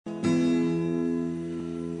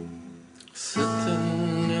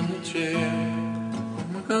Sitting in the chair, oh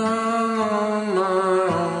my God, on my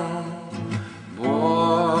own.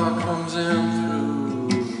 Boy comes in through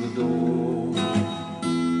the door.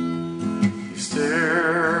 He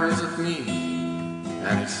stares at me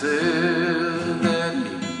and he says,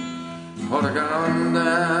 Daddy, put a gun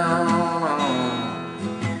down on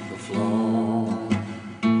the floor.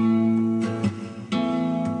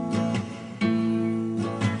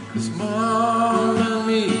 'Cause Mom and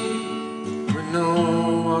me, we know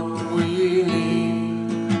what we need,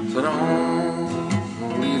 so don't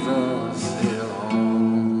leave us here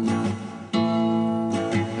alone.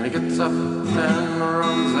 And he gets up and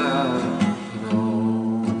runs out the door.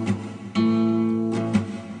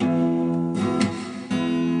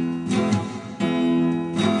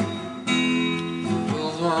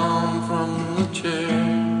 Pulls one from the chair,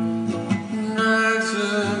 drags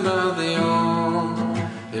him by the arm.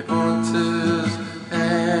 He points his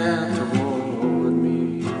hand toward me.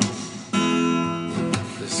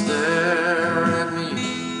 They stare at me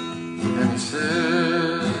and he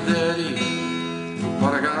says, Daddy,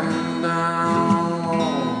 put a gun down on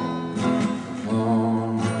the floor.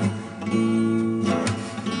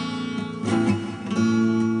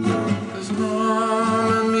 'Cause Mom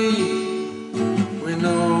and me, we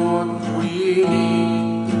know what we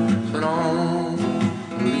need, so don't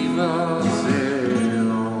leave us here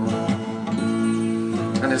alone.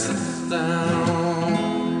 And he sits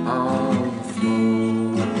down on the floor.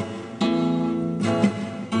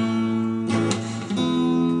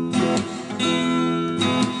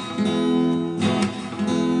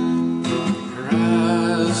 Her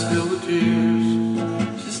eyes fill with tears.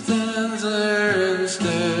 She stands there and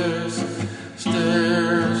stares,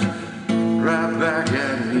 stares right back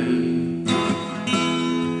at me.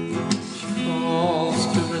 She falls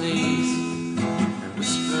to her knees and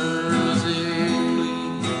whispers a plea,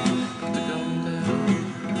 put the gun down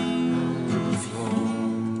on the floor.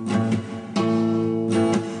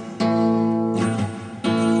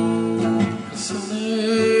 'Cause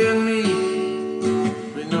Sonny and me,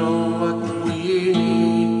 we know what we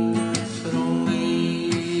need, so don't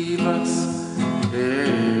leave us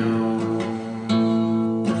here alone.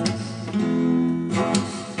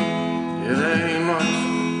 It ain't much,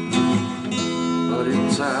 but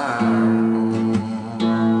it's our